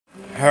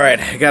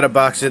Alright, I got a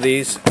box of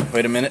these.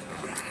 Wait a minute.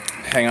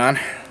 Hang on.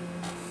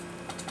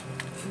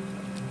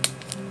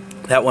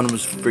 That one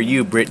was for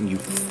you, Britton, you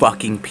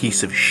fucking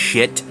piece of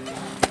shit.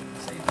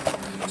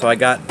 So I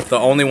got the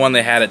only one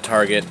they had at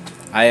Target.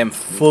 I am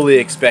fully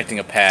expecting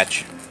a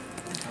patch,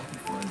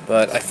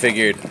 but I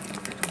figured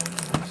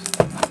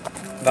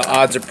the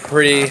odds are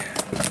pretty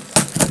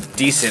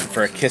decent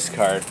for a Kiss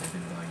card.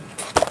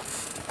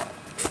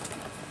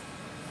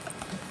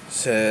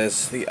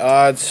 Says the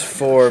odds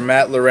for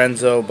Matt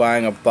Lorenzo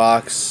buying a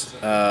box,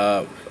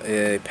 a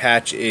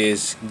patch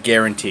is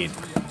guaranteed.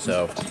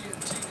 So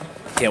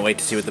can't wait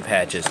to see what the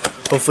patch is.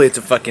 Hopefully it's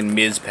a fucking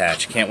Miz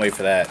patch. Can't wait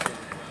for that.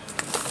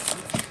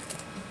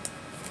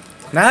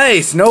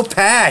 Nice, no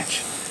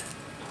patch.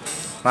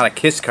 Not a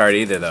Kiss card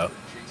either though,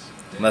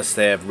 unless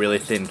they have really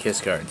thin Kiss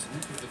cards.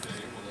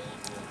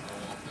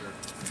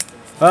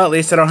 Well, at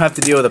least I don't have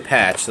to deal with a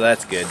patch, so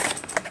that's good.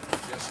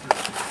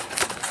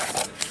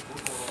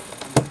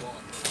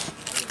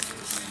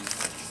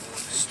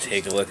 Let's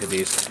take a look at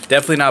these.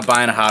 Definitely not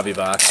buying a hobby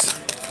box.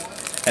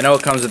 I know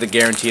it comes with a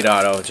guaranteed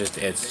auto. It's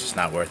just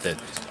not worth it.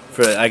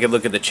 I could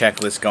look at the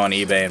checklist, go on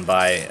eBay, and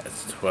buy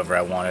whoever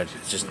I wanted.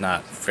 It's just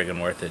not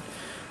friggin' worth it.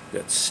 We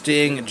got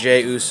Sting,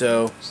 Jey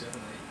Uso,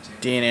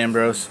 Dean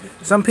Ambrose.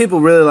 Some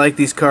people really like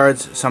these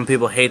cards. Some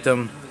people hate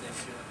them.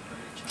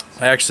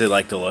 I actually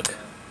like the look.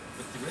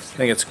 I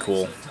think it's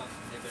cool.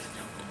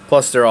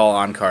 Plus, they're all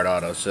on-card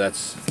autos, so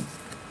that's...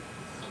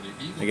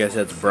 I guess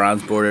that's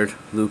bronze bordered.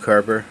 Luke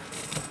Harper.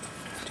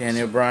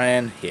 Daniel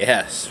Bryan.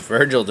 Yes.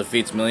 Virgil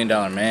defeats $1 Million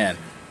Man.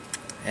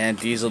 And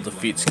Diesel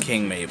defeats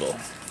King Mabel.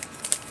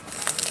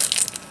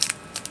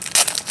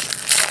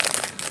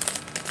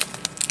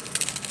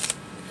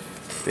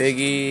 Big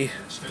E,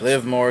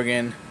 Liv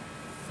Morgan,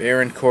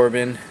 Baron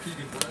Corbin,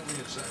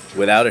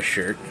 without a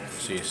shirt,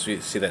 so you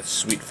see that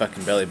sweet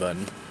fucking belly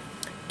button.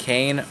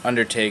 Kane,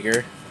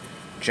 Undertaker,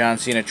 John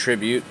Cena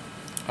Tribute,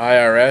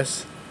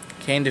 IRS,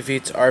 Kane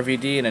defeats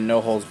RVD in a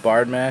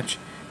no-holds-barred match,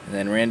 and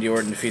then Randy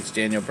Orton defeats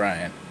Daniel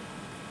Bryan.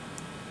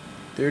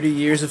 30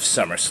 years of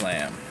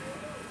SummerSlam.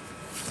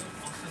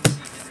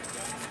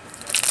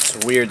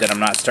 It's weird that I'm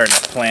not starting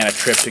to plan a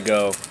trip to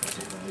go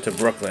to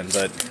Brooklyn,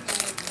 but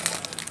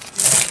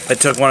I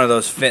took one of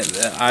those.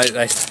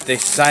 They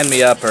signed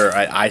me up, or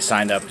I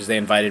signed up because they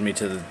invited me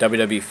to the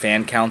WWE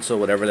Fan Council,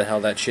 whatever the hell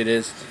that shit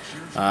is.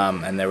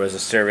 And there was a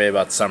survey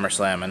about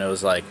SummerSlam, and it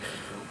was like,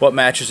 what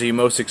matches are you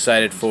most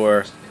excited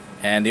for?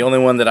 And the only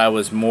one that I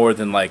was more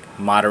than like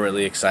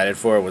moderately excited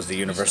for was the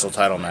Universal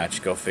title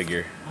match. Go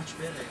figure.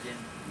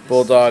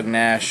 Bulldog,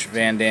 Nash,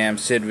 Van Dam,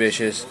 Sid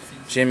Vicious,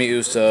 Jimmy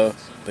Uso,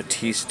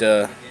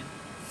 Batista,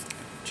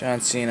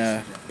 John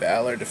Cena,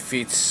 Balor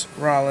defeats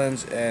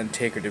Rollins, and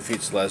Taker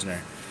defeats Lesnar.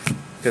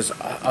 Because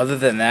other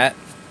than that,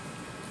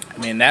 I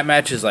mean, that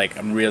match is like,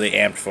 I'm really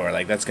amped for.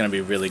 Like, that's going to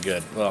be really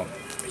good. Well,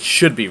 it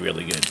should be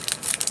really good.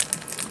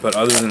 But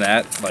other than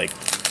that, like,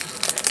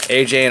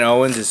 AJ and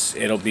Owens,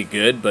 it'll be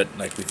good, but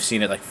like, we've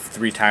seen it like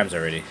 3 times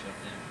already.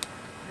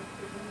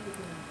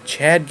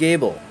 Chad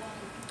Gable,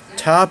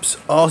 Topps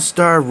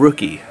All-Star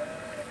Rookie.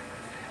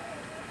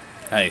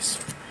 Nice.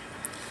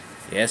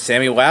 Yeah,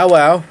 Sammy Wow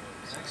Wow.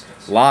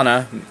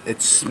 Lana,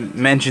 it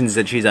mentions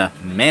that she's a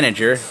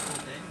manager.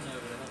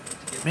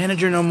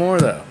 Manager no more,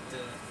 though.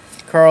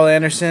 Carl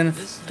Anderson,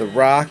 The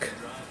Rock,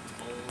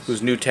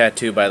 whose new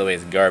tattoo, by the way,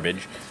 is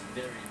garbage.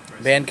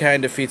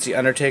 Mankind defeats The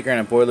Undertaker in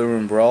a Boiler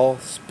Room Brawl.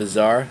 It's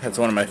bizarre. That's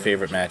one of my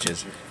favorite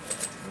matches.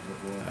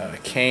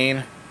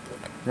 Kane.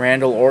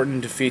 Randall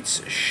Orton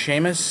defeats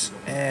Sheamus,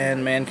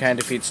 and Mankind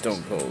defeats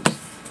Stone Cold.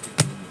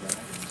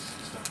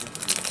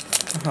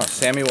 Oh,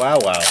 Sammy Wow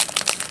Wow.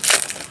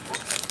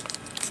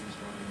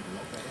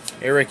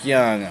 Eric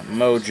Young,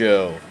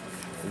 Mojo,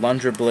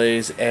 Lundra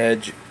Blaze,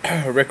 Edge,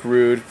 Rick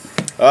Rude.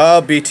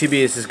 Oh, BTB,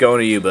 this is going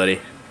to you,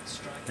 buddy.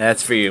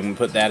 That's for you. I'm going to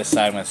put that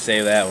aside. I'm going to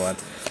save that one.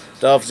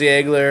 Dolph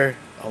Ziggler,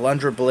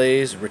 Alundra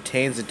Blaze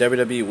retains the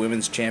WWE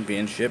Women's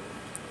Championship,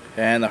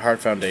 and the Hart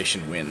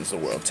Foundation wins the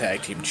World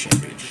Tag Team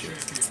Championship.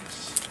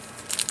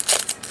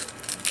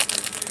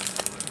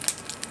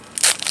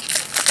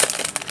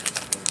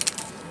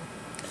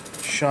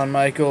 Shawn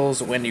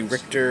Michaels, Wendy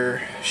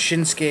Richter,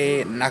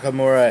 Shinsuke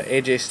Nakamura,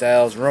 AJ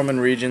Styles, Roman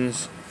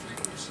Reigns,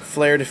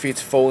 Flair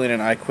defeats Foley in an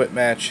I Quit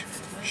match,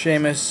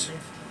 Sheamus,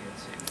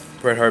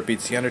 Bret Hart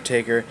beats The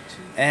Undertaker,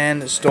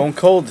 and Stone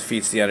Cold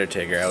defeats The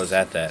Undertaker. I was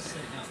at that.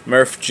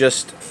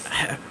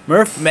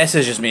 Murph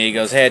messages me. He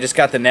goes, "Hey, I just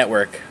got the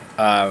network,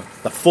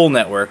 the full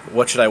network.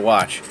 What should I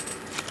watch?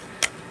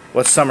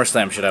 What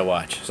SummerSlam should I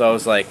watch?" So I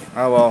was like,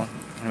 "Oh well,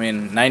 I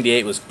mean,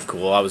 '98 was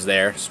cool. I was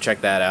there, so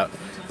check that out."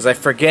 Because I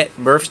forget,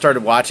 Murph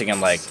started watching. I'm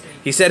like,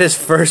 he said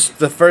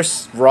the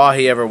first Raw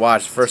he ever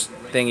watched, first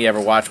thing he ever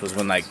watched was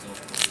when like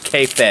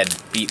K-Fed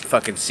beat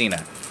fucking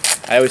Cena.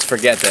 I always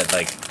forget that,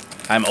 like,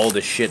 I'm old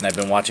as shit and I've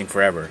been watching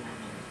forever.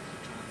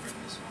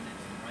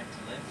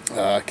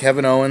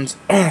 Kevin Owens,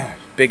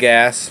 big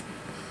ass.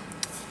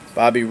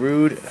 Bobby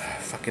Roode,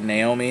 fucking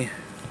Naomi.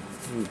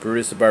 Ooh,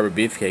 Brutus the Barber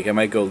Beefcake. I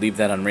might go leave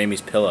that on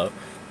Ramey's pillow.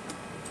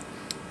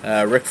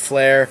 Ric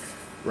Flair,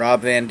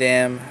 Rob Van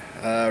Dam,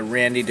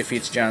 Randy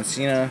defeats John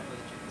Cena,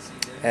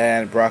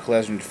 and Brock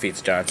Lesnar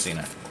defeats John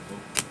Cena.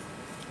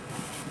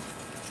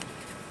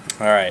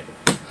 All right,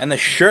 and the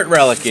shirt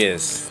relic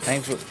is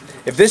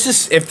if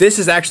this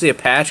is actually a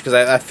patch, because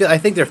I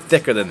think they're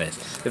thicker than this.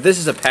 If this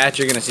is a patch,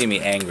 you're gonna see me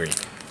angry,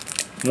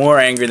 more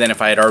angry than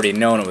if I had already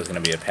known it was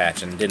gonna be a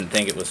patch and didn't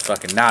think it was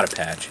fucking not a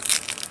patch.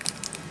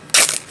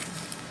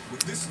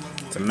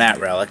 It's a matte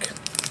relic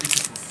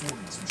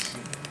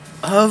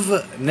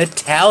of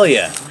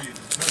Natalia.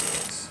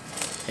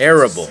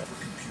 Arable.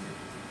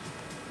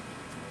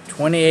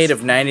 28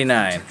 of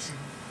 99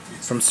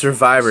 from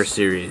Survivor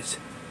Series.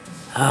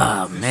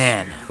 Oh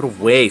man, what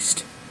a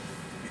waste.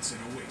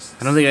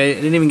 I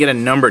didn't even get a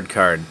numbered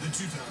card.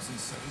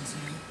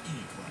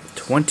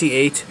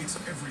 28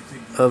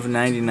 of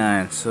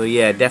 99. So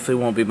yeah,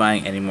 definitely won't be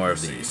buying any more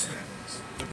of these.